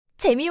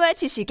재미와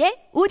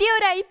지식의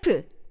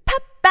오디오라이프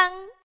팝빵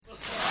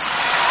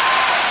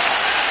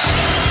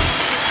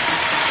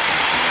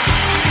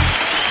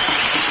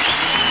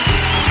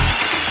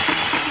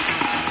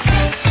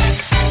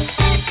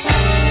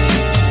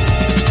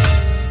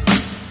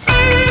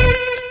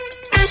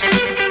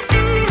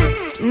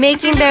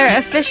Making their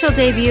official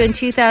debut in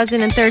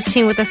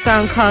 2013 with a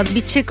song called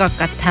미칠 것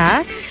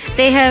같아.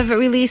 They have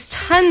released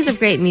tons of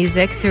great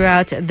music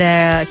throughout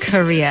their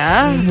career,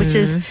 which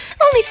is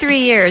only 3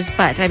 years,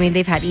 but I mean,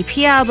 they've had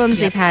EP albums,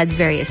 they've had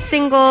various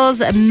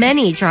singles,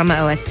 many drama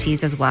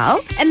OSTs as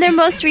well. And their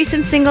most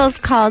recent single is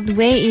called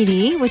왜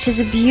이리, which is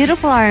a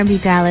beautiful R&B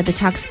ballad that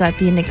talks about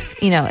being,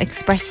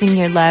 expressing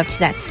your love to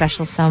that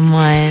special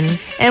someone.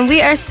 And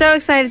we are so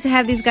excited to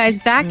have these guys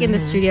back in the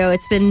studio.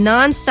 It's been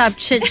nonstop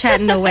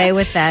chit-chatting away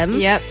with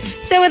them. Yep.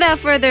 So without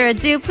further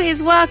ado,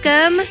 please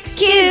welcome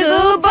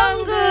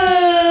길구봉구!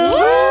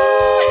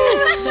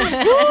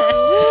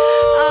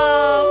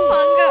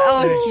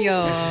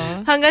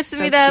 귀여워.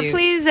 반갑습니다. So cute.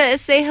 Please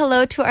say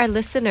hello to our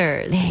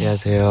listeners.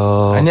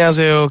 안녕하세요.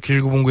 안녕하세요.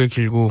 길구봉구의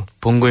길구.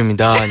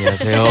 봉구입니다.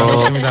 안녕하세요.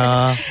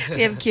 반갑습니다.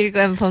 We have Kirgo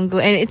and Pongu,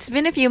 and it's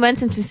been a few months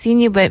since we've seen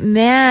you, but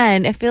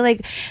man, I feel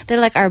like they're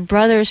like our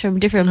brothers from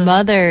different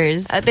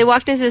mothers. They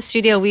walked into the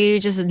studio. We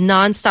just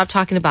nonstop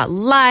talking about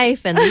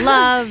life and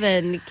love,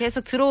 and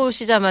계속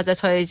들어오시자마자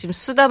저희 지금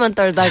수다만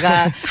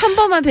떨다가 한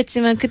번만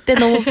뵀지만 그때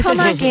너무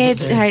편하게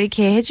잘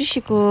이렇게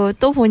해주시고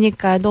또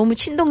보니까 너무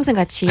친동생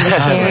같이 이렇게.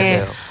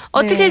 맞아요.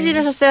 어떻게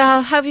지내셨어요?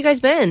 How have you guys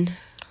been?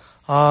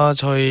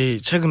 저희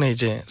최근에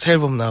이제 새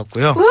앨범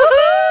나왔고요.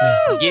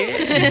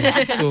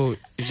 예. 또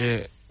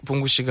이제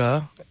봉구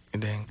씨가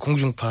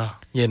공중파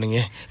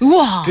예능에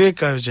우와.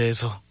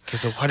 듀엣가요제에서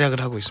계속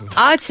활약을 하고 있습니다.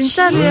 아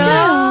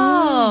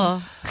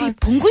진짜로요? 그게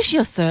봉구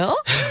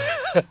씨였어요?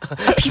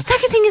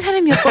 비슷하게 생긴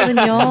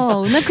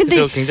사람이었거든요. 난 근데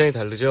그죠? 굉장히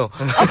다르죠?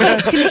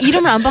 근데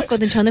이름을 안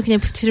봤거든. 저는 그냥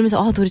들으면서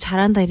노래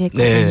잘한다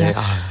이랬거든요. 네.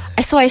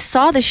 So I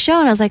saw the show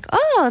and I was like,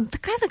 oh, the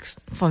guy looks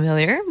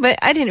familiar. But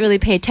I didn't really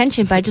pay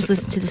attention, but I just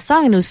listened to the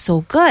song and it was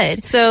so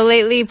good. So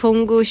lately,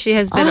 봉구 씨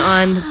has been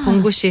on.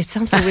 봉구 씨, it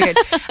sounds so weird.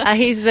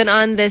 He's been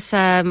on this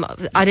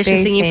audition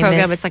Very singing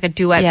program. famous. It's like a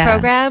duet Yeah.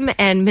 program,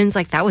 and Min's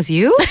like, "That was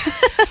you."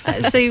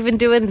 So you've been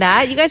doing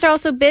that. You guys are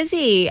also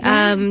busy.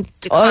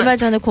 얼마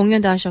전에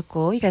공연도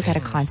하셨고, you guys had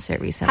a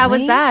concert recently. How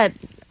was that?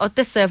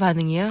 어땠어요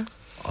반응이요?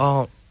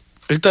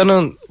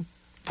 일단은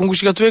봉구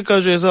씨가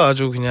듀엣가요제에서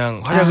아주 그냥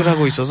활약을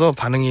하고 있어서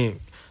반응이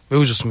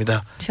매우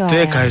좋습니다. 좋아요.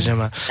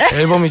 듀엣가요제만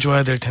앨범이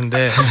좋아야 될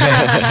텐데.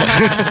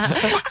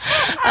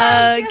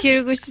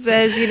 Kirgu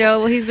says,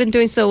 he's been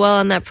doing so well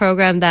on that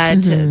program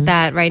that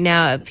that right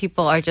now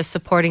people are just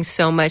supporting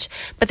so much,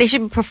 but they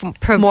should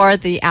be More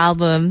the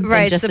album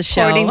right, than just the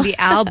show. supporting the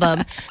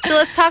album. So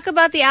let's talk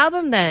about the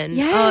album then.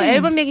 Yes.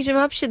 앨범 얘기 좀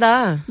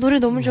합시다. 노래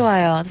너무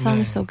좋아요. The song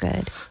is so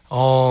good.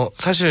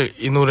 사실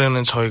이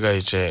노래는 저희가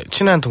이제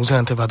친한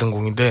동생한테 받은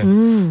곡인데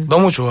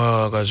너무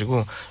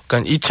좋아가지고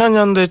약간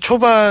 2000년대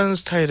초반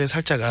스타일의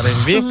살짝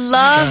R&B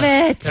Love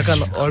it.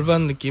 약간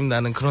얼반 느낌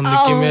나는 그런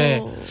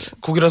느낌의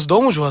곡이라서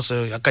너무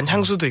좋았어요. 약간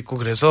향수도 있고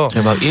그래서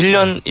막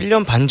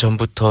 1년 반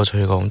전부터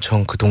저희가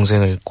엄청 그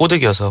동생을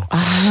꼬드겨서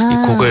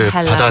이 곡을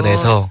달라고.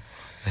 받아내서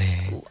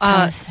네.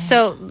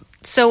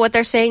 So what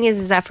they're saying is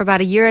that for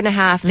about a year and a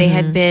half they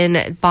had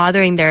been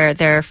bothering their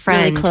Really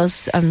friend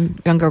close,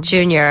 younger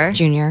Junior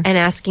and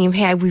asking him,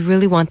 "Hey, we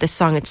really want this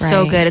song. It's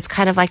so Right. good. It's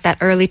kind of like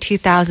that early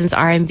 2000s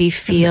R&B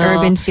feel,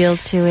 urban feel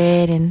to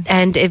it,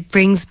 and it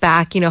brings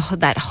back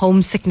that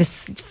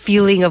homesickness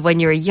feeling of when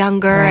you were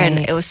younger,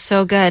 and Right. it was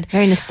so good.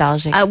 very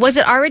nostalgic.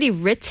 Was it already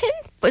written?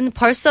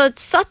 벌써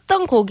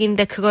썼던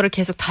곡인데 그거를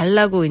계속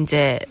달라고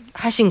이제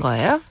하신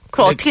거예요?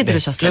 그럼 어떻게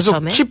들으셨어요 계속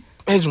처음에? 킵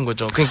해준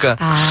거죠. 그러니까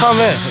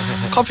처음에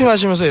커피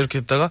마시면서 이렇게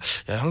있다가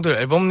야 형들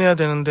앨범 내야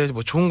되는데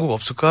뭐 좋은 곡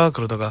없을까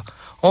그러다가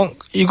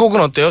이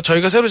곡은 어때요?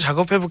 저희가 새로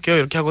작업해 볼게요.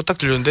 이렇게 하고 딱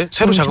들렸는데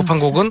새로 작업한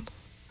곡은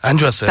안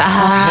좋았어요.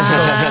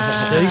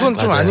 야 이건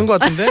좀 맞아요. 아닌 것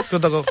같은데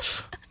그러다가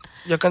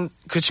약간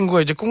그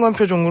친구가 이제 꿍한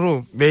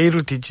표정으로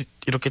메일을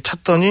이렇게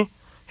찾더니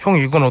형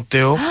이건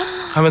어때요?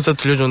 하면서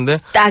들려줬는데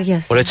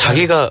딱이었어요. 원래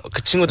자기가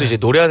그 친구도 이제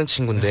노래하는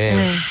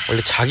친구인데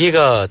원래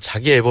자기가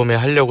자기 앨범에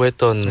하려고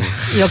했던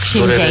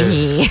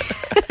욕심쟁이.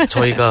 노래를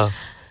저희가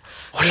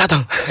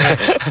홀라당.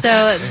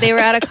 So they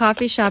were at a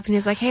coffee shop and he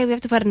was like, "Hey, we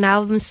have to put an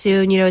album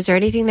soon. Is there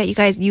anything that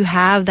you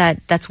have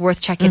that's worth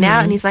checking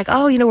out?" And he's like,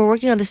 "Oh, we're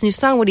working on this new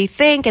song. What do you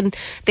think?" And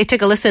they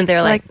took a listen. They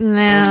were like,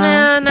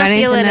 no, not got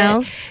feeling anything it.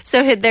 else?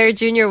 So their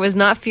junior was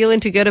not feeling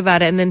too good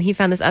about it. And then he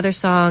found this other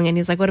song and he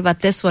was like, "What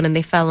about this one?" And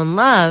they fell in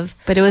love.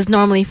 But it was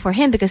normally for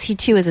him because he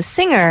too is a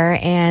singer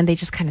and they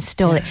just kind of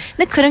stole it.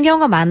 근데 그런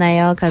경우가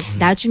많아요. 그러니까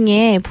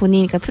나중에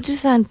본인,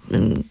 프로듀서한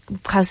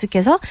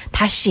가수께서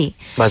다시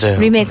맞아요.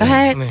 리메이크를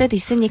할 때도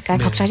있으니까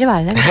걱정하지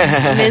말라.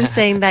 Been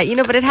saying that,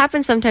 but it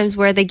happens sometimes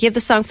where they give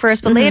the song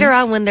first, but later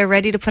on when they're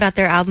ready to put out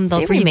their album, they'll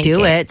They remake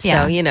redo it. it.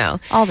 So,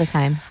 all the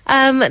time.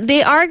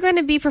 They are going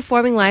to be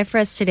performing live for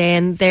us today,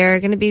 and they're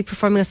going to be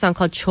performing a song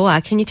called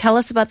좋아. Can you tell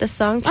us about this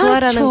song?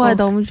 좋아라는 좋아, 곡.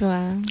 너무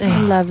좋아요.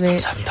 I love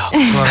it.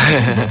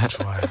 감사합니다. 너무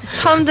좋아요.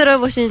 처음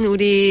들어보신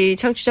우리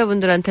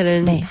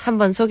청취자분들한테는 네.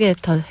 한번 소개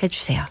더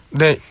해주세요.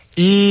 네,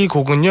 이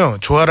곡은요,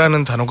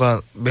 좋아라는 단어가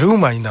매우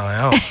많이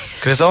나와요.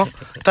 그래서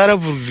따라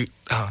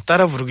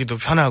부르기도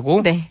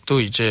편하고, 네.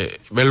 또 이제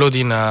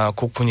멜로디나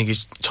곡 분위기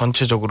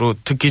전체적으로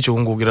듣기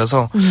좋은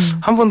곡이라서,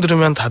 한 번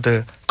들으면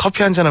다들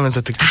커피 한잔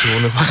하면서 듣기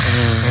좋은 음악.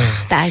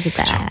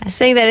 딱이다.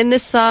 Saying that in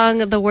this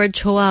song, the word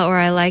좋아 or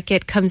I like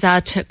it comes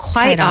out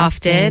quite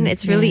often.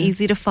 It's really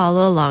easy to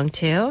follow along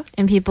to.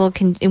 And people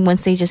can, and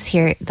once they just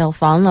hear it, they'll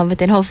fall in love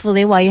with it.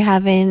 Hopefully, while you're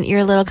having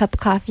your little cup of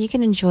coffee, you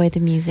can enjoy the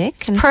music.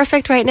 It's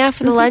perfect right now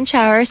for the lunch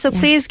hour. So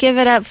please give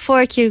it up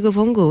for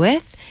길구봉구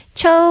with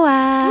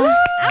좋아.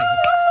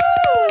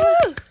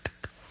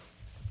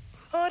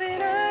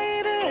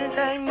 어린아이를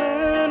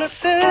닮은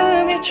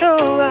웃음이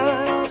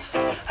좋아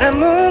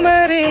아무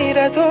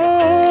말이라도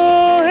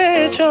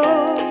해줘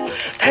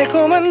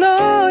달콤한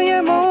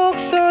너의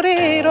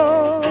목소리로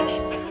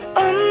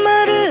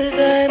엄마를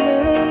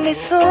닮은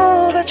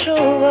미소가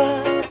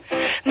좋아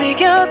네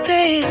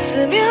곁에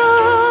있으면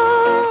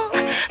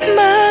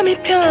마음이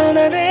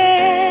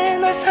편안해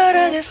널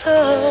사랑해서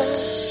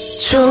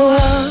좋아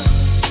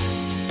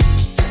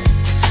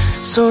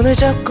손을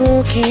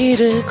잡고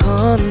길을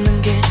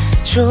걷는 게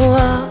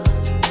좋아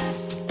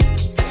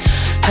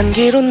한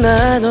귀로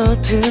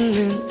나눠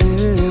듣는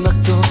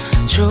음악도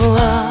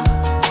좋아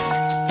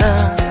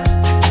나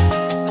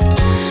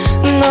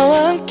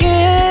너와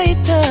함께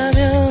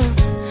있다면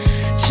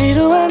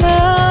지루한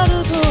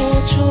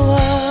하루도 좋아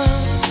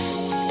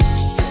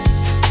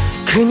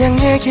그냥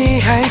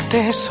얘기할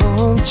때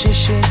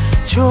손짓이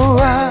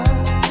좋아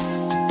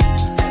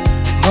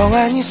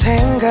멍하니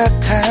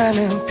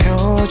생각하는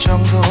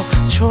표정도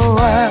좋아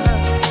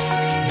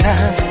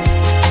난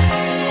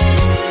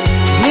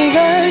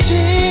네가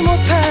알지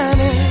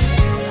못하는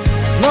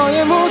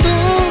너의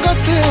모든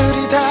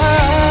것들이 다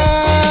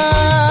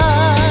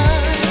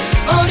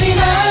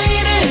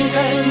어린아이를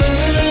닮은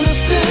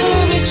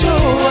웃음이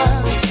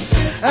좋아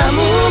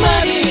아무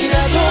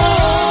말이라도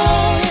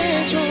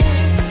해줘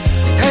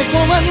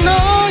달콤한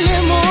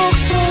너의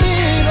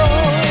목소리로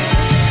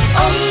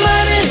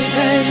엄마를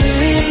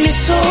닮은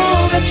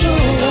미소가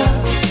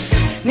좋아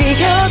네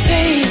곁에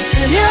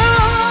있으면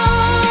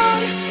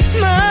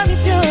마음이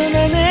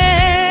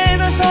편안해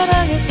널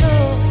사랑해서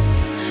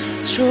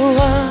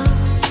좋아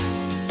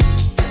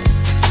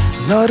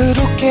너를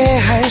웃게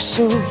할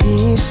수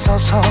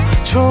있어서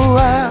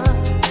좋아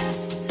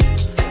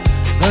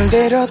널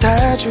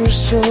데려다 줄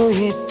수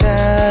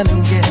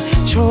있다는 게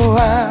좋아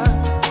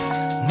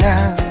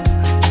난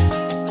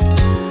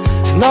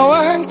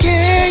너와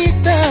함께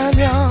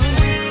있다면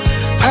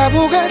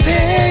바보가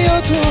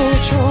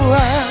되어도 좋아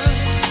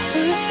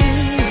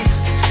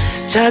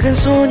작은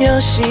소녀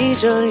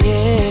시절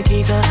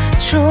얘기가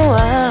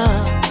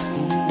좋아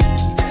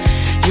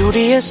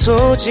요리에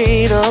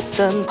소질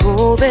없단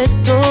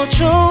고백도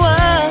좋아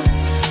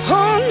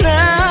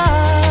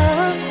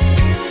난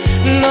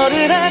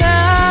너를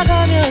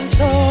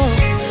알아가면서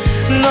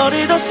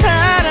너를 더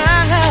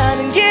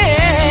사랑하는 게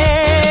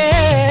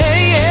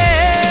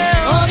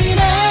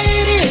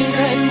어린아이를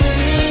닮은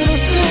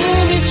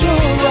웃음이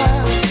좋아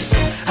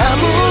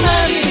아무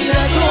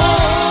말이라도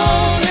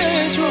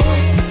해줘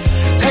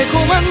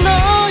달콤한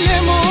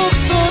너의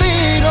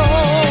목소리로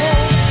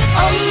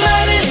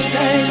엄마를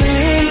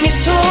닮은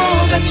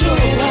미소가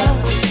좋아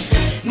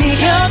네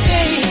곁에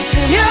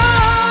있으면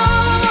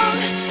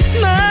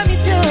마음이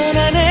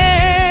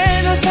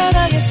편안해 널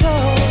사랑해서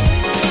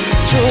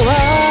좋아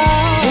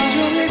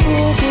온종일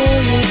보고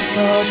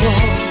있어도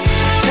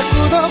자꾸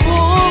더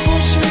보고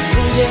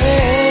싶은 게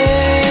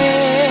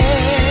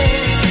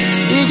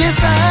이게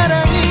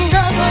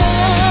사랑인가 봐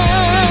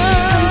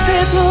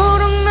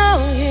밤새도록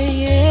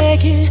너의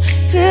얘기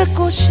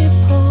듣고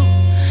싶어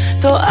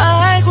더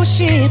알고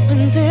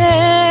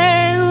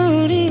싶은데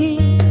우리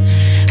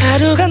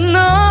하루가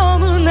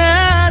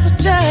너무나도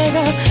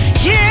짧아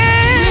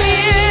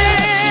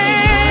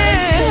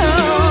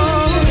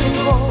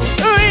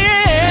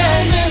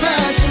삶의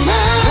마지막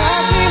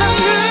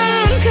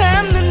눈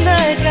감는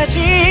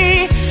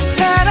날까지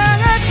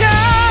사랑하자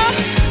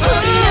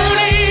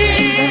우리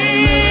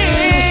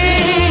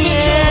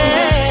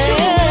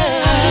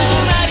아무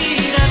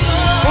말이라도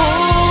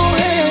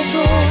해줘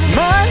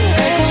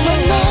달콤한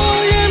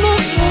너의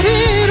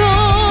목소리로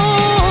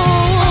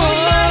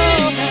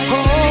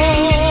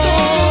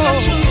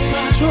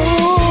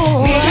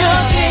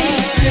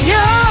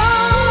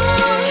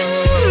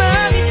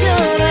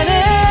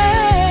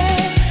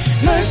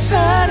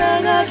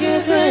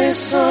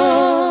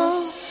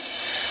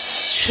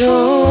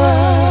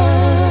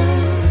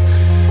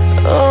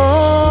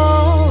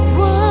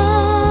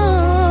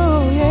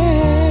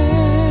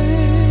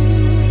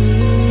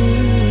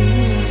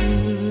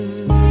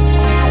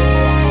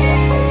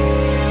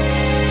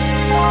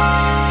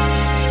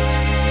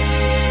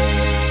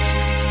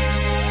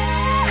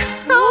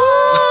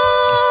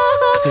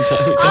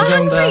감사합니다.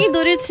 항상 이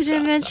노래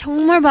들으면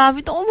정말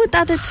마음이 너무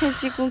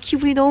따뜻해지고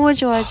기분이 너무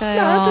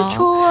좋아져요. 나도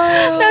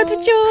좋아요.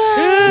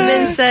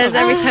 Min says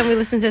every time we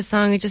listen to the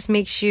song, it just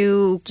makes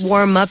you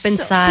warm up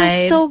inside.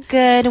 It's so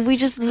good. We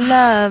just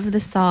love the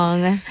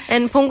song.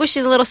 And 봉구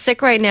씨's a little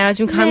sick right now.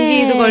 지금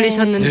감기도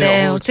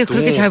걸리셨는데 어떻게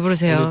그렇게 잘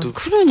부르세요?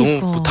 너무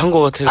못한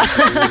것 같아요.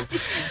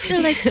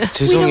 They're like,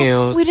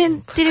 죄송해요. We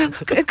did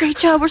a great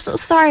job. We're so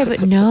sorry,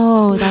 but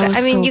no, that was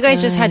I mean, so you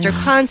guys just had good.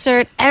 your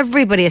concert.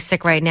 Everybody is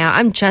sick right now.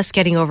 I'm just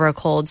getting over a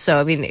cold, so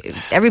I mean,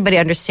 everybody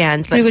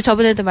understands. But 그리고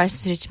저번에도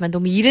말씀드렸지만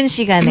너무 이른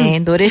시간에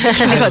노래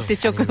시키는 것도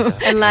조금.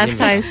 and last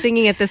time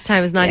singing at this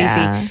time is not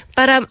Yeah. easy.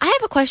 But I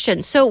have a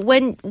question. So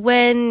when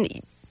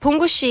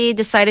봉구 씨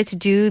decided to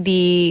do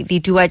the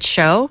duet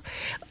show,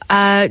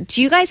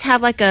 do you guys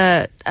have like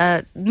a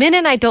Min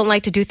and I don't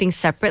like to do things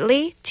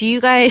separately. Do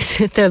you guys?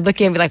 They're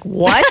looking at me like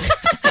what?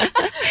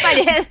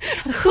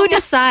 Who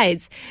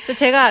decides? So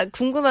제가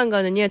궁금한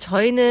거는요.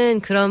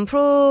 저희는 그런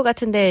프로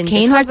같은데 이제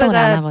개인 활동을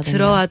안 섭외가 하거든요.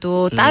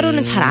 들어와도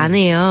따로는 잘 안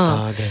해요.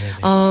 아,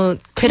 네네네.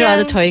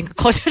 데려와도 그냥 저희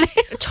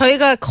거절해요.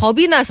 저희가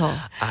겁이 나서.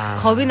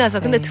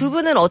 근데 두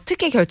분은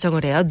어떻게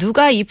결정을 해요?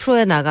 누가 이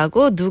프로에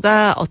나가고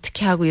누가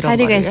어떻게 하고 이런 How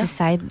do you 거예요? guys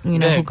decide,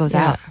 who goes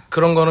out?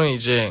 그런 거는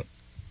이제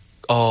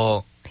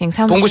그냥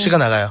사무실. 봉구 씨가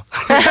나가요.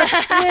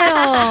 왜요?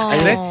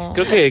 아니, 네?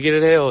 그렇게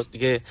얘기를 해요.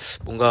 이게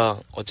뭔가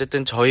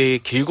어쨌든 저희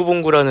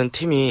길구봉구라는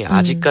팀이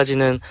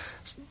아직까지는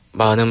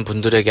많은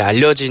분들에게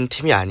알려진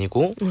팀이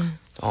아니고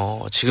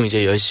지금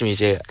이제 열심히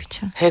이제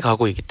그쵸.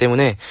 해가고 있기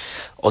때문에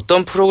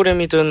어떤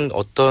프로그램이든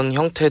어떤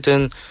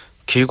형태든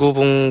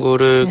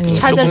길구봉구를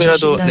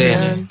조금이라도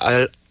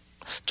찾아주신다면.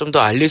 좀 더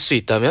알릴 수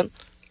있다면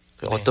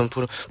어떤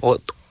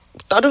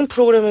다른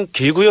프로그램은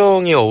길구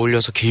형이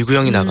어울려서 길구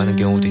형이 나가는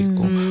경우도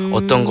있고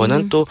어떤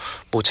거는 또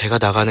뭐 제가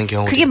나가는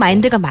경우도 그게 있고.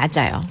 마인드가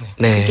맞아요.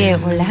 네. 그게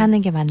원래 하는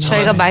게 맞는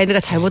저희가 거예요. 마인드가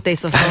잘못돼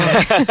있어서.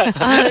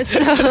 so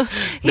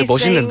네, he's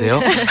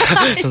멋있는데요?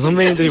 전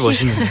선배님들이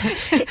멋있는데.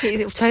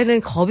 저희는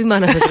겁이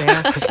많아서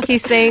그래요.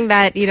 He's saying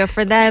that,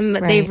 for them,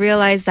 they Right.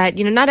 realize that,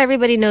 not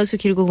everybody knows who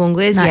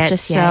길구봉구 is Not yet.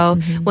 just So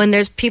yet. when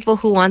there's people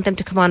who want them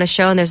to come on a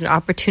show and there's an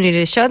opportunity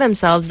to show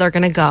themselves, they're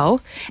going to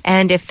go.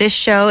 And if this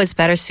show is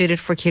better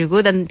suited for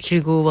길구, then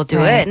길구 will do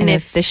Right. it. And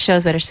if this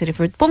show's better suited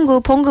for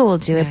봉구, 봉구 will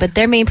do it. But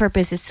their main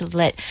purpose is to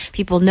let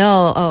people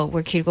know,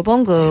 we're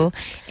길구봉구.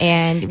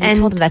 And we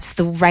told them that's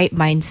the right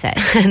mindset.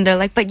 And they're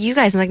like, but you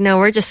guys, I'm like, no,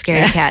 we're just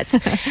scaredy cats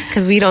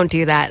because we don't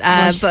do that.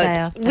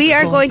 멋있어요. But we That's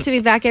are cool. going to be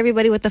back,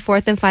 everybody, with the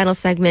fourth and final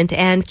segment,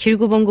 and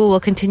길구봉구 will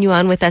continue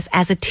on with us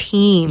as a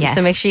team. Yes.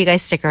 So make sure you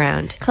guys stick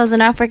around. Closing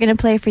off, we're going to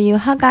play for you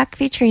Hagak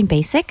featuring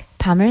Basic,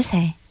 밤을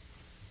새.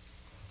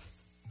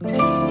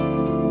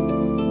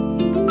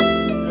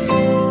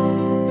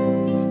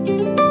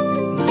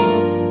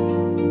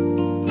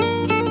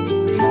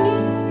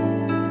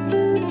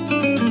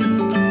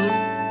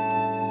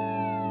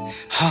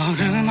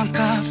 허름한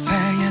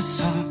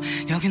카페에서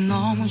여긴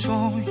너무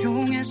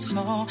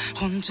조용해서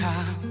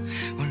혼자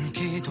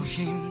울기도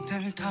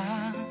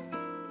힘들다.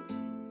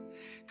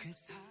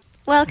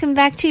 Welcome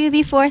back to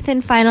the fourth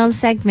and final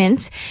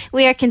segment.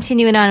 We are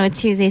continuing on with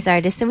Tuesday's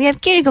artists, and we have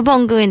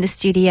길구봉구 in the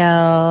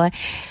studio.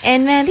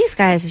 And man, these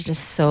guys are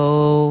just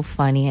so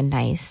funny and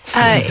nice.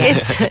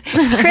 It's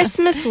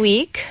Christmas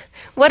week.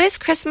 What is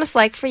Christmas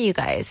like for you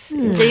guys?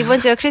 이제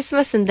이번 주가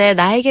크리스마스인데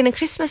나에게는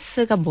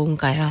크리스마스가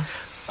뭔가요?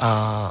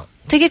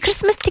 되게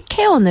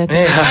크리스마스틱해 오늘.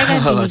 네.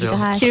 빨간 비니기도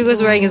하시고. 길구's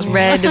wearing his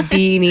red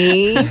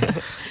beanie.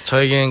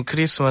 저에겐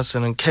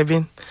크리스마스는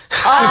케빈.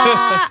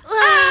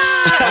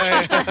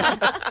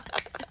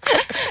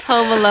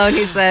 Home Alone,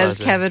 he says.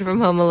 맞아요. Kevin from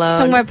Home Alone.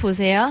 정말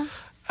보세요?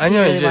 아니요,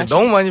 really 이제 watch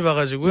너무 많이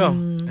봐가지고요.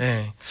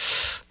 네.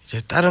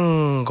 이제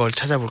다른 걸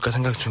찾아볼까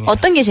생각 중이에요.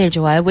 어떤 게 제일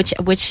좋아요? Which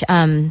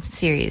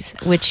series?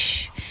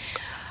 Which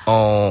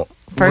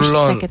first,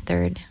 물론 second,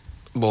 third?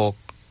 뭐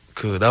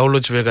그 나홀로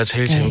집에가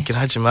제일 재밌긴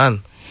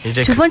하지만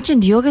이제 두 번째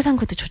뉴욕에 산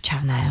것도 좋지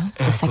않아요?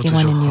 The second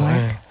one in New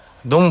York. 네.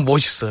 너무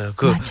멋있어요.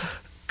 그 맞아.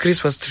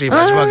 크리스마스 트리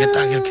마지막에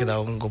딱 이렇게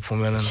나온 거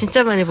보면은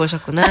진짜 많이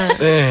보셨구나.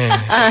 네.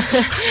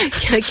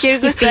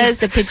 Kirgu He says feeds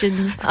the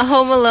pigeons.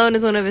 Home Alone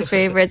is one of his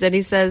favorites, and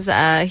he says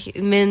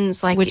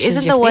Min's like, Which is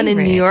isn't your the one in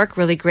favorite? New York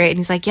really great? And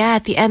he's like, yeah,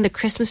 at the end the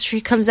Christmas tree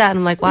comes out. And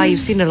I'm like, wow,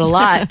 you've seen it a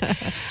lot.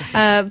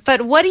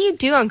 But what do you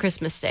do on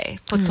Christmas Day?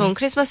 보통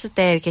크리스마스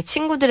때 이렇게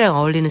친구들이랑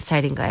어울리는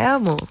스타일인가요?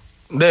 뭐.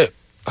 네.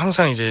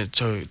 항상 이제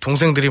저희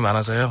동생들이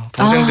많아서요.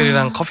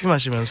 동생들이랑 커피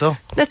마시면서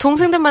근데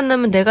동생들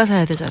만나면 내가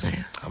사야 되잖아요.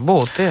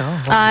 뭐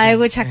어때요?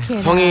 아이고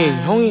착해.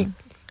 형이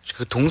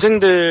그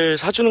동생들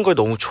사주는 걸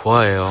너무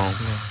좋아해요.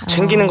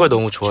 챙기는 걸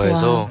너무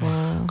좋아해서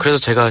그래서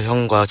제가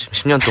형과 지금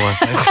 10년 동안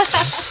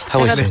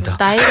하고 있습니다.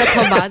 나이가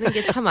더 많은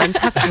게 참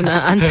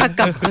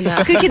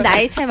안타깝구나. 그렇게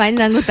나이 차이 많이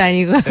난 것도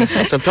아니고.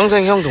 전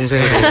평생 형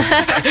동생이고.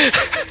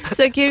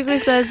 So Kirgu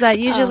says that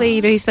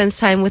usually, he spends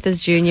time with his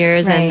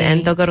juniors Right.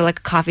 and they'll go to like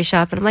a coffee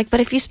shop. And I'm like,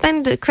 but if you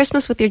spend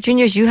Christmas with your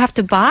juniors, you have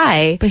to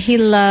buy. But he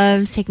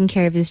loves taking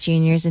care of his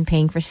juniors and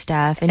paying for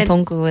stuff. And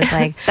봉구 was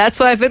like, That's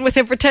why I've been with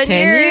him for 10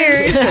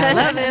 years. years. I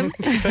love him.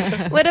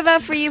 What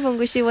about for you,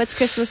 Bonggushi? What's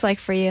Christmas like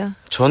for you?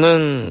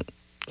 저는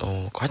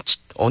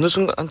어느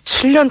순간 한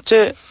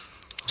 7년째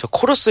저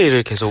코러스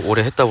일을 계속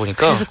오래 했다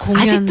보니까 그래서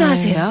공연을 아직도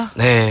하세요?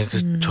 네,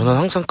 그래서 저는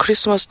항상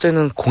크리스마스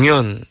때는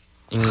공연인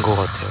것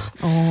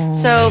같아요.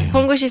 So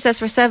Pongo, she says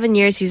for 7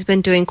 years he's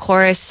been doing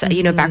chorus,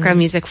 background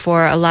music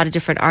for a lot of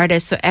different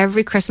artists. So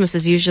every Christmas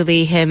is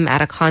usually him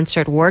at a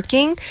concert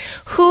working.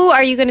 Who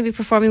are you going to be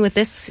performing with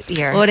this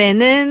year?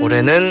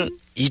 올해는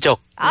이적.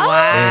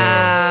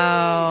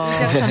 Wow.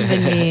 이적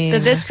선배님. So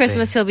this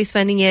Christmas he'll be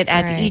spending it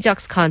at Right.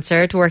 Ijok's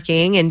concert,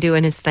 working and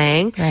doing his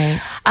thing. Right.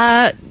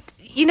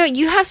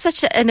 You have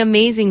such an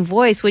amazing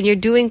voice. When you're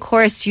doing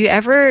chorus, do you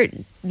ever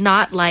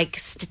not like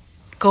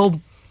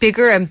go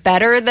bigger and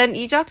better than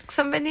Ijok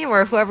선배님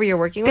or whoever you're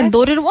working with?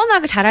 노래를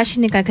워낙에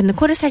잘하시니까 근데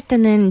코러스 할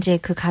때는 이제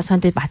그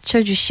가수한테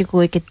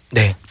맞춰주시고 이렇게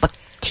네. 막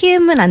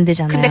TM은 안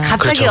되잖아요. 근데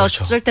갑자기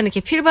그렇죠. 어쩔 때는 이렇게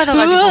필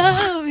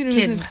받아가지고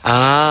이렇게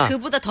아,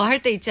 그보다 더 할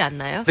때 있지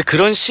않나요? 근데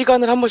그런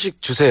시간을 한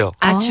번씩 주세요.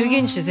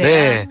 주긴 주세요.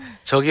 네,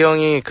 저기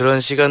형이 그런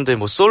시간들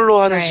뭐 솔로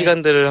하는 Right.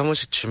 시간들을 한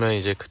번씩 주면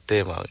이제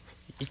그때 막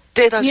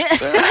이때다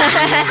싶어요.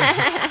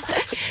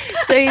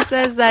 So he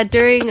says that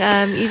during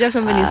Ijok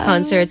선배님's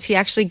concerts, he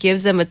actually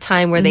gives them a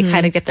time where they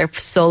kind of get their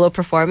solo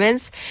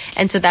performance.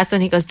 And so that's when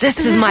he goes, this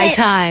is my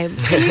time.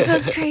 And he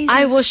goes crazy.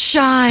 I will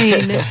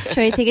shine.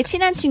 저희 되게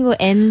친한 친구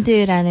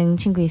앤드라는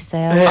친구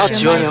있어요. 아,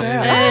 지원이 형. 네,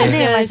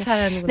 맞아요.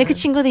 잘하는구나. 근데 그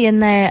친구도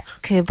옛날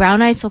그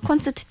브라운 아이스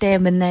콘서트 때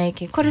맨날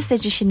이렇게 코러스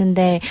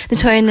해주시는데 근데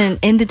저희는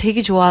앤드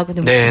되게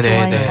좋아하거든요. 네, 목소리 네,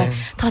 좋아하니까 네.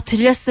 더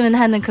들렸으면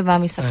하는 그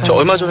마음이 있었거든요. 저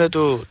얼마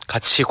전에도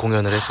같이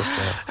공연을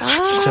했었어요.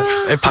 진짜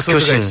에피소드가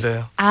박효신.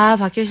 있어요.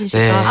 박효신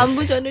씨가. 네.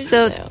 안부 전해주세요.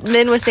 So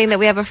Min was saying that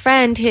we have a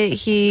friend.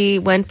 He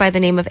went by the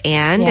name of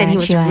And, Yeah, and he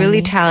was a 지환이.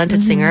 really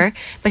talented singer.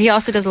 But he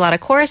also does a lot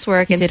of chorus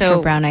work. He And did so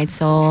for Brown Eyed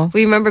Soul.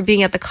 we remember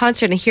being at the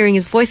concert and hearing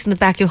his voice in the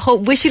back,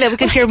 wishing that we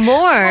could hear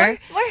more.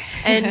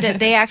 And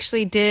they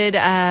actually did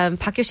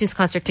Park Hyo-shin's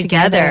concert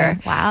together.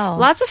 Wow.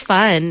 Lots of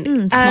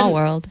fun. Small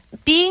world.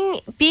 Being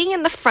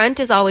in the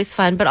front is always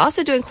fun, but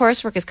also doing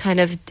chorus work is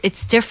kind of,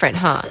 it's different,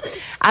 huh?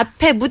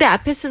 무대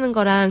앞에 쓰는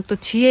거랑 또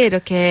뒤에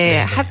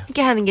이렇게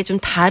함께 하는 게 좀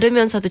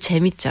다르면서도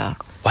재밌죠.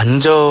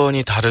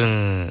 완전히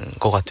다른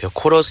것 같아요.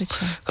 코러스,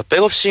 그러니까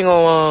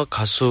백업싱어와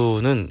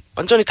가수는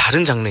완전히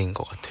다른 장르인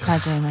것 같아요.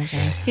 맞아요.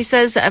 He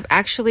says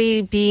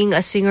actually being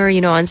a singer,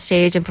 on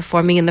stage and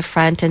performing in the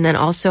front and then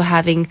also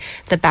having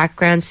the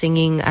background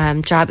singing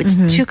job, it's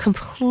two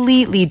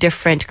completely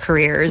different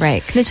careers.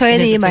 Right. 근데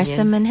저희는 이 In his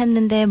말씀은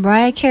했는데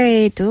브라이어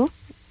캐리도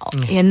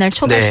옛날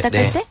초반 네, 시작할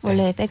네, 때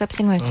원래 백업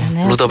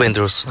싱어였잖아요. 루더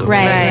밴드로스도.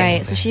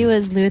 Right. So she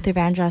was Luther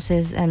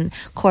Vandross's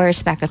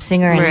chorus backup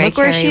singer, and Mariah look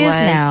where Carey she is was.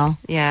 now.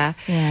 Yeah.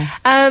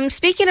 Yeah.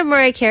 Speaking of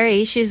Mariah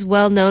Carey, she's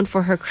well known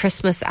for her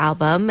Christmas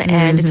album,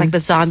 and it's like the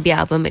zombie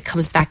album. It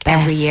comes back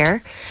every best.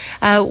 year.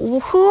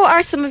 Who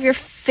are some of your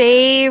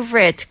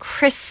favorite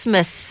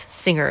Christmas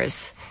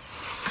singers?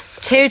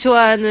 제일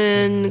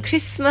좋아하는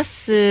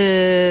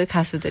크리스마스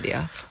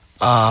가수들이요.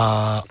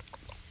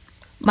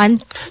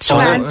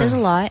 많지만 there's a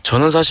lot.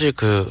 저는 사실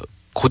그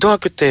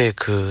고등학교 때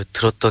그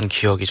들었던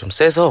기억이 좀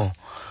세서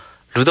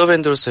루더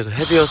밴드로스의 그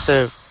Have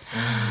Yourself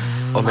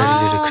a Merry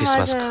Little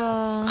Christmas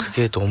맞아요.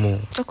 그게 너무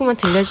조금만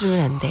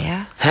들려주면 안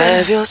돼요?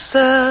 Have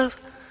Yourself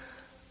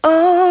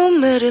a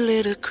Merry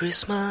Little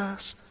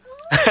Christmas.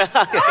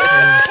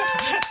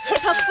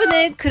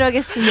 덕분에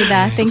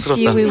그러겠습니다. Thanks to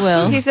you, we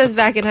will. He says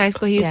back in high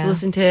school he used to Yeah.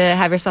 listen to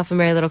Have Yourself a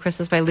Merry Little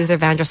Christmas by Luther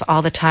Vandross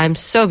all the time.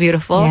 So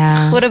beautiful.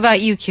 Yeah. What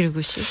about you,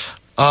 길구 씨?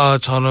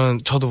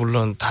 저도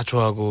물론 다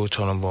좋아하고,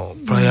 저는 뭐,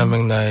 브라이언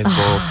맥나잇,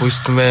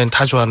 보이스투맨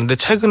다 좋아하는데,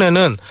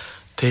 최근에는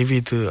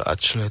데이비드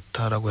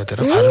아칠레타라고 해야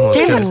되나? 발음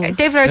어떻게 해야 되나?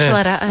 David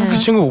Archuleta. 그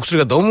친구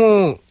목소리가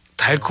너무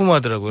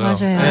달콤하더라고요.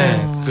 맞아요.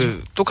 네,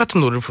 그 똑같은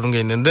노래를 부른 게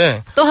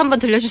있는데 또 한 번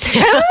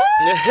들려주세요.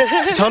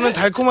 저는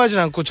달콤하진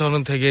않고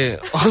저는 되게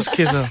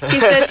허스키해서 He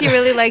says he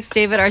really likes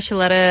David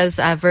Archuleta's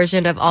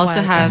version of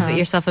Also Have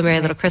Yourself a Merry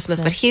Little Christmas,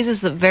 but his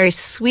is a very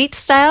sweet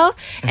style,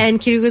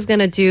 and Kirugu's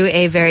gonna do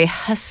a very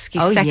husky,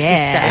 sexy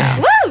yeah.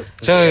 style. Woo!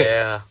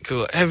 저는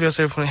그 Have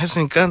Yourself는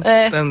했으니까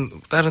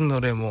다른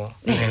노래 뭐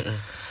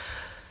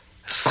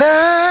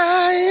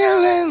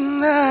Silent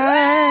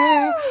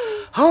Night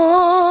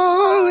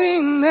Holy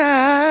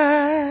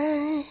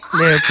Night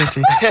네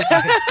여기까지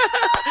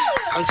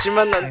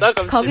감칠맛 난다.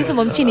 감칠맛. 거기서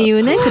멈춘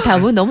이유는 그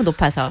다음은 너무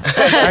높아서.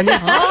 아니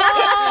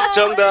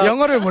정답.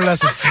 영어를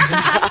몰라서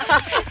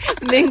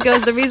Min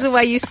goes, the reason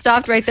why you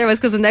stopped right there was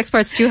because the next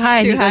part's too high.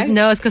 And he goes,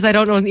 no, it's because I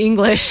don't know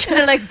English.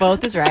 They're like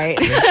both is right.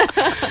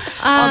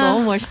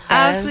 너무 멋있다.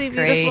 Absolutely That's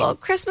great. beautiful.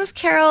 Christmas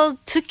Carol,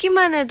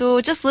 듣기만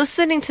해도 just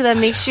listening to them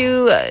makes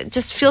you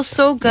just feel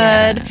so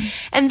good.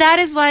 And that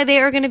is why they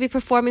are going to be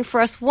performing for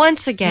us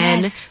once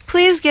again. Yes.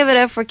 Please give it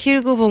up for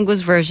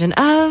길구봉구's version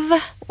of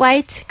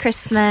White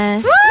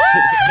Christmas.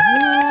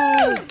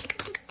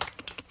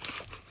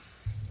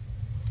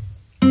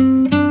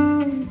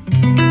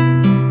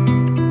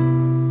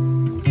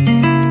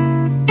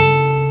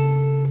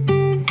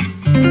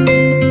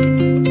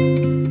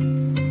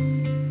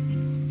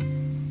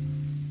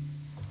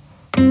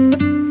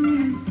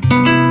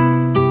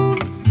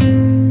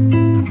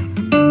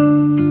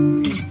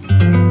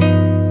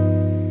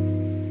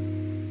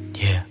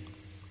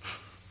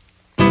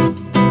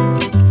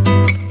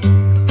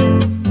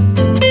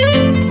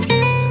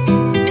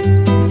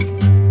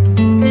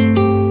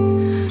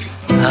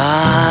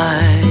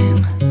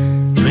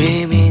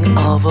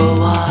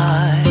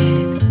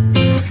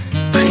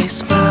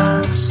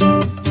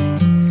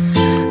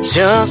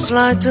 Just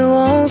like the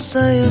ones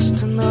I used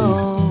to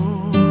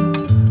know,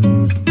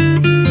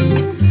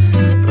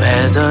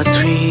 where the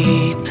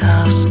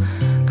treetops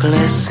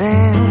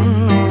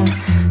glisten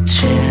and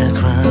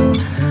children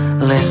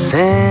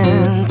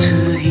listen to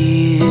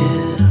hear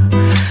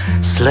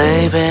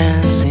sleigh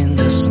bells in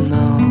the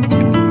snow.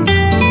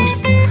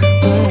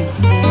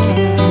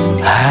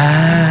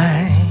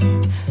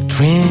 I'm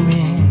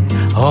dreaming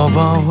of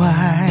a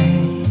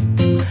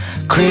white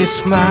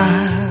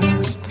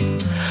Christmas,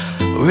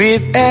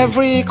 with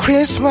every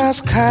Christmas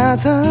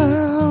card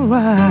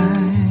arrive.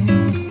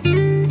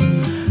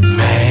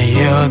 May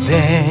your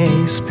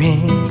days be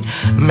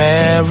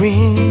merry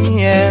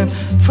and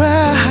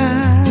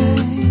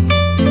bright,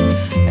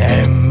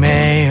 and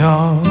may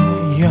all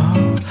your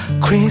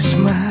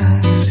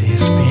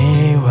Christmases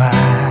be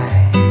white.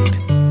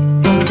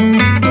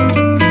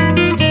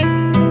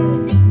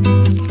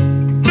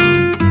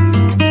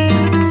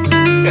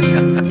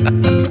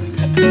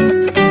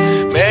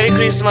 메리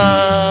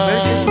크리스마스.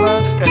 메리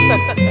크리스마스.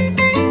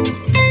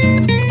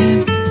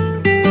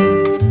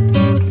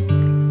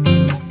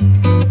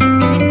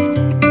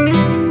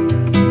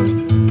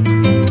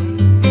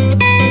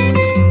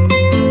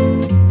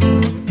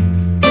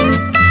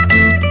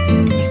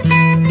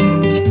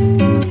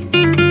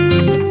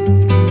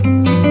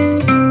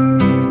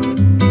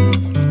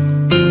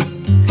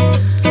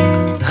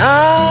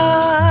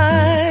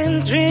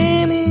 I'm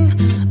dreaming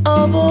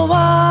of a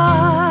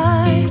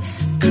white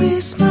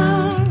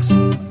Christmas,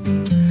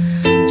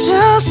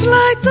 just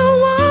like the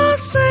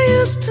ones I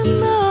used to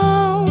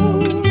know,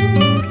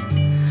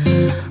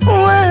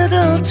 where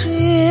the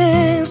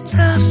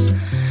treetops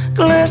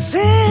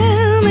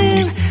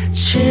glistening,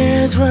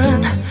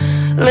 children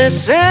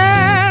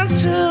listen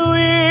to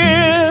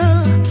hear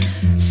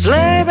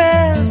sleigh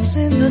bells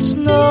in the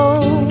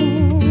snow.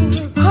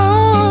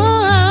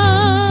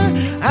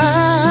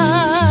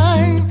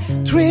 I'm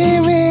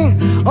dreaming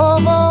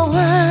of a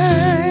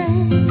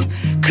white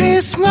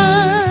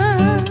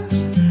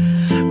Christmas,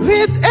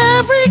 with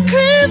every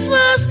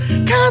Christmas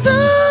card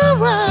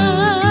arrive.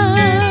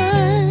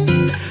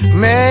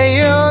 May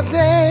your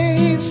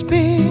days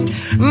be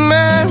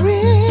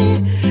merry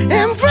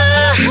and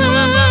bright,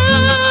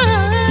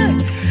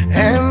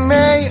 and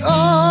may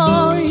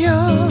all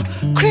your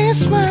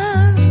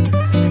Christmas,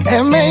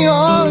 and may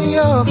all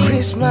your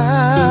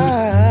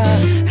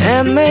Christmas,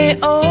 And may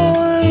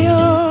all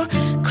your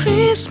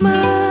Christmas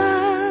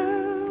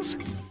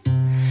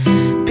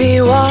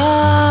be white.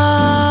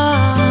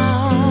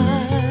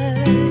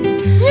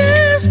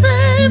 yes,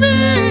 baby.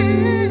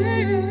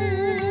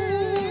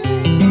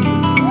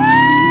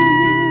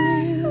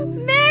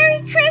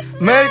 Merry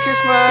Christmas. Merry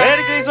Christmas.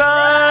 메리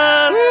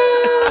크리스마스.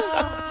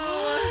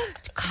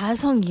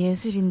 가성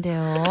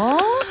예술인데요.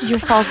 Your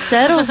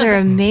falsettos are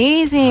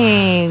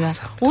amazing.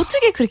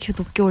 어떻게 그렇게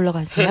높게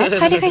올라가세요?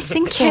 How do you guys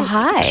sing so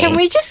high? Can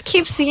we just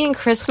keep singing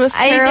Christmas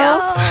I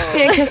carols? know.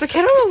 그냥 계속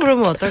캐롤만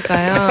부르면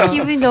어떨까요?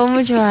 기분이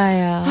너무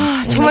좋아요.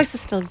 정말 Makes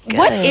us feel good.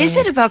 What is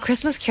it about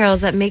Christmas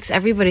carols that makes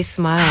everybody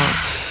smile?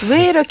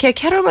 왜 이렇게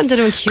캐롤만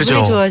들으면 기분이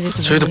그죠?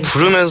 좋아질지 저희도 모르겠어요.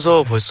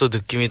 부르면서 벌써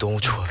느낌이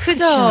너무 좋아요.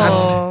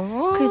 그죠?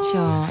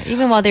 그죠.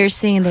 Even while they're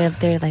singing,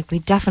 they're like, we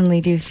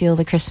definitely do feel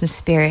the Christmas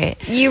spirit.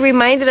 You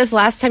reminded us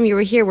last time you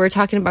were here, we were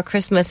talking about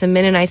Christmas, and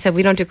Min and I said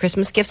we don't do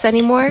Christmas gifts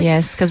anymore.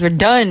 Yes, because we're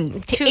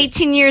done.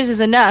 18 years is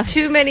enough.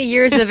 Too many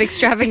years of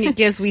extravagant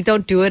gifts, we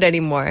don't do it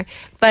anymore.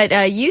 But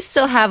you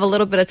still have a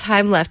little bit of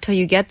time left till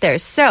you get there.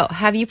 So,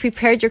 have you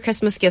prepared your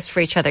Christmas gifts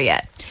for each other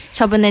yet?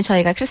 저번에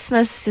저희가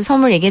크리스마스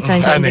선물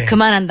얘기했잖아요. 저 아, 이제 네.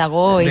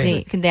 그만한다고. 네.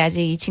 이제 근데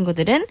아직 이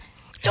친구들은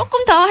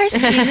조금 더 할 수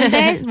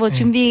있는데 뭐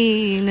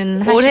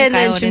준비는 하실까요?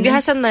 올해는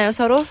준비하셨나요,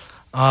 서로?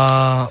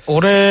 아,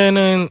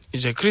 올해는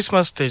이제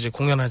크리스마스 때 이제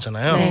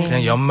공연하잖아요. 네.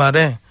 그냥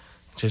연말에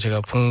이제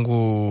제가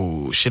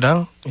봉구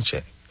씨랑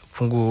이제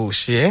봉구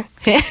씨의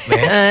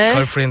네,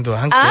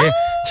 걸프렌드와 함께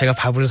제가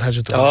밥을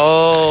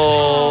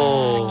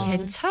사주더라고요.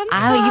 괜찮아.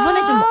 아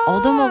이번에 좀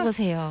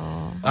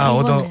얻어먹으세요.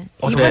 아,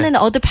 이번에는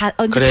언제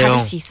그래요. 받을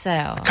수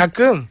있어요.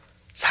 가끔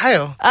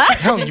사요.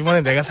 형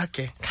이번에 내가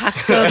살게.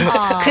 가끔.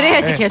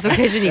 그래야지 계속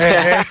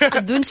해주니까.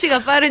 눈치가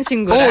빠른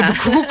친구라. 너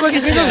그거까지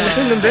생각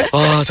못했는데?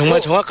 와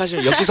정말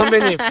정확하십니다. 역시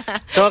선배님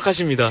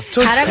정확하십니다.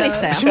 저 잘하고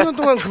있어요. 10년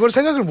동안 그걸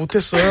생각을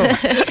못했어요.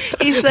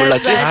 He says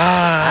몰랐지?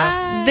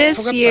 that this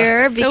속았다.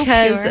 year, So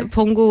because pure.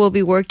 봉구 will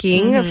be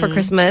working for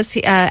Christmas,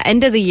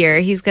 end of the year,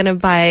 he's going to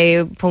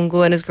buy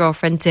봉구 and his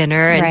girlfriend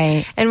dinner. And,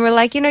 Right. and we're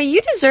like, you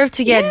deserve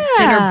to get Yeah.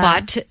 dinner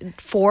bought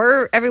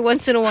for every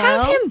once in a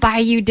while. Have him buy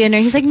you dinner.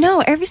 He's like,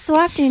 no, every so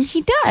often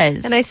he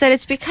does. And I said,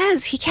 it's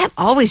because he can't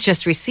always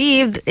just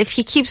receive. If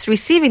he keeps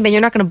receiving, then you're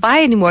not going to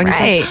buy anymore. And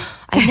Right. he's like,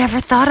 I never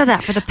thought of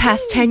that for the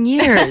past 10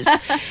 years.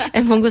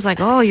 And 봉구's like,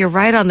 oh, you're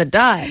right on the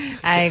dot.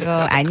 아이고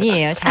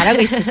아니에요.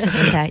 잘하고 있어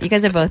지금 다. You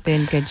guys are both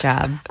doing a good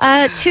job.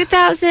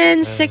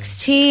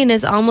 2016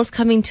 is almost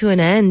coming to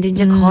an end.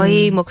 이제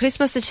거의 뭐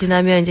크리스마스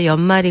지나면 이제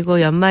연말이고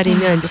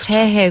연말이면 이제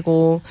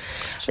새해고.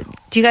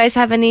 Do you guys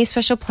have any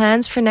special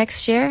plans for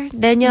next year?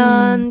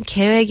 내년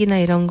계획이나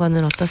이런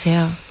거는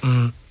어떠세요?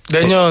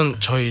 내년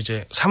저희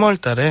이제 3월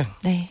달에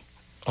네.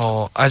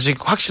 아직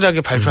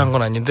확실하게 발표한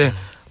건 아닌데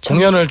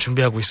공연을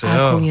준비하고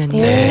있어요.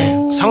 공연이요? 네.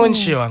 성은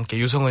씨와 함께,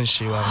 유성은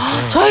씨와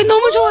함께. 저희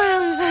너무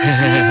좋아요, 유성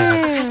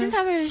씨. 같은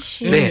사물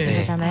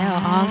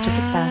씨잖아요.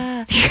 좋겠다.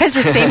 You guys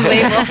are same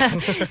label.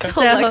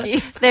 So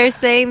they're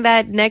saying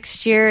that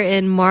next year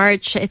in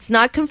March, it's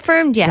not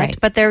confirmed yet, Right.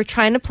 but they're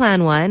trying to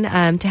plan one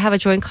to have a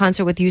joint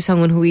concert with Yoo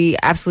Sung-woon, who we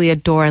absolutely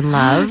adore and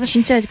love.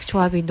 진짜 그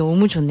조합이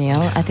너무 좋네요.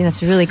 I think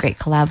that's a really great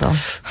collabo.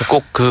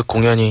 꼭 그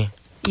공연이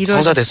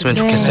성사됐으면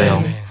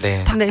좋겠어요.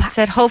 네. And they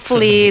said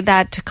hopefully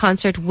that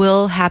concert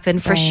will happen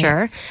for Right.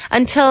 sure.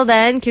 Until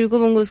then,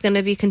 길구봉구 is going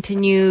to be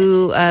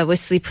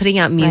continuously putting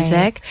out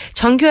music.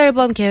 정규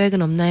앨범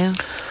계획은 없나요?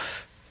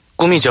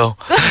 꿈이죠.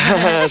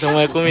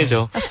 정말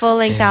꿈이죠. A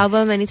full-length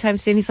album anytime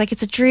soon. He's like,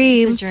 it's a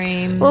dream. It's a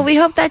dream. Well, we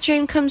hope that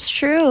dream comes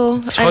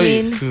true.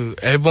 저희 그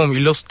앨범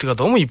일러스트가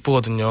너무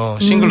이쁘거든요.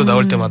 싱글로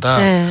나올 때마다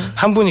네.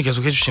 한 분이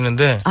계속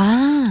해주시는데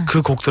아,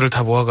 그 곡들을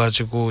다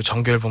모아가지고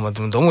정규 앨범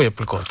만들면 너무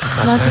예쁠 것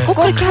같아요. 맞아. 꼭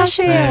그렇게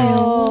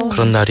하세요.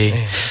 그런 날이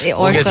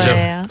올 오겠죠.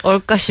 거예요. 올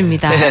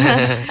것입니다.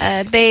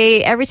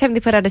 They every time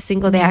they put out a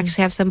single, they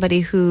actually have somebody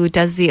who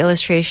does the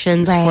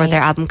illustrations for Right. their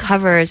album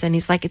covers, and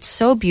he's like, it's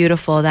so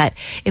beautiful that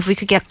if we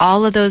could get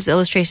all of those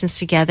illustrations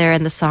together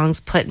and the songs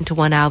put into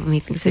one album,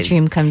 he thinks It's a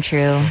dream come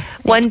true.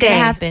 one It's day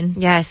gonna happen.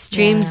 Yes,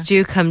 dreams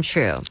do come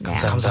true.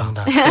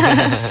 감사합니다.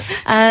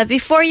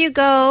 Before you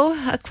go,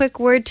 a quick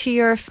word to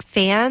your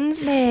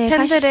fans. 네,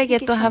 팬들에게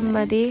가시기 또 전에.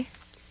 한마디.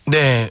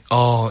 네,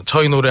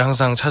 저희 노래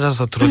항상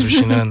찾아서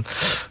들어주시는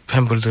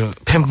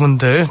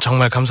팬분들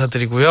정말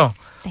감사드리고요.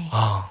 네.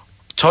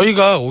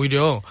 저희가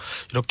오히려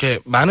이렇게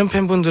많은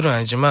팬분들은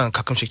아니지만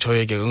가끔씩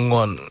저희에게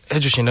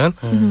응원해주시는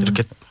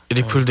이렇게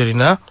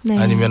리플들이나 네.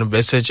 아니면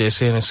메시지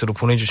SNS로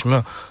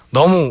보내주시면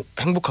너무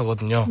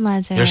행복하거든요.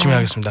 맞아요. 열심히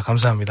하겠습니다.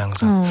 감사합니다.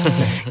 항상.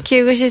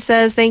 Kyugushi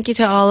says thank you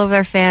to all of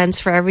their fans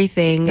for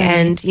everything.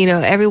 And, you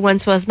know, every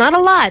once in a while, it's not a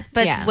lot,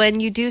 but Yeah. when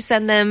you do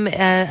send them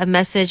a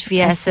message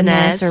via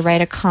SNS, or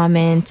write a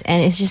comment,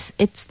 and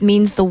it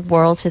means the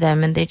world to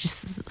them, and they're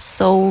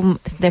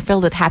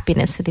filled with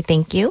happiness, so they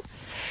thank you.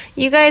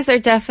 you guys are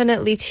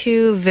definitely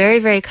two very,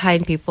 very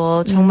kind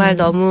people. 정말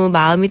너무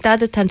마음이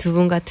따뜻한 두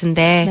분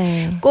같은데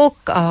네. 꼭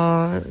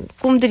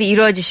꿈들이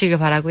이루어지시길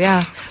바라고요.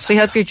 We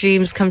hope your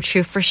dreams come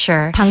true for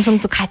sure.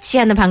 방송도 같이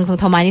하는 방송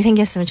더 많이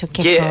생겼으면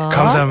좋겠고. 예,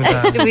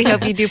 감사합니다. We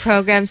hope you do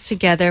programs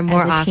together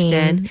more As a team,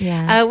 often.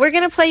 yeah. We're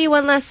going to play you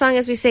one last song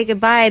as we say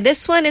goodbye.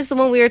 This one is the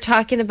one we were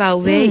talking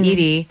about, 왜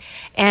이리.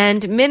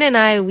 And Min and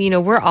I, you know,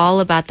 we're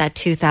all about that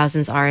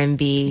 2000s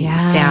R&B Yeah.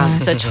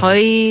 sound. So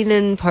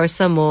저희는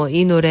벌써 뭐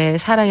이 노래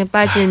사랑에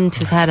빠진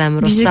두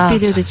사람으로서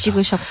뮤직비디오도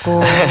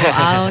찍으셨고,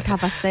 아우 다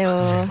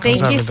봤어요.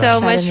 Thank you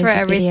so 감사합니다. much for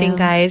everything,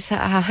 guys.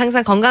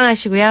 항상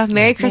건강하시고요.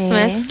 Merry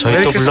Christmas. 저희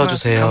메리 또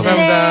크리스마스. 불러주세요.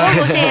 감사합니다.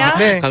 네, 오세요.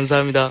 네.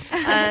 감사합니다.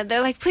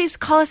 They're like, please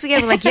call us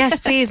again. We're like, yes,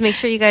 please. Make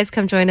sure you guys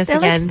come join us They're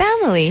again. like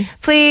family.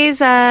 Please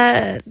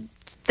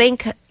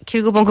thank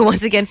길구봉구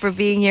once again for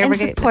being here. And We're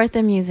gonna- support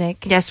the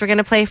music. yes, we're going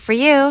to play for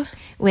you.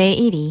 왜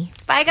이리.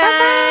 Bye,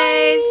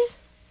 guys.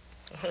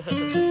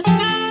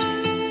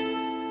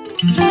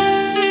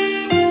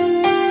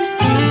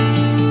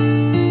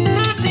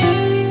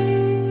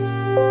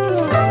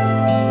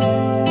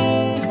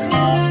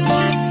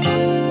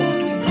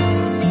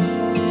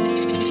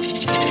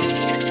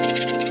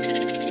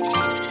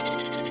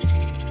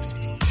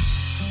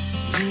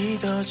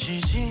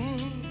 믿어지지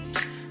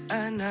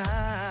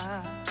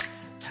않아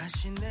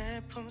다시 내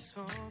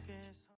품속에서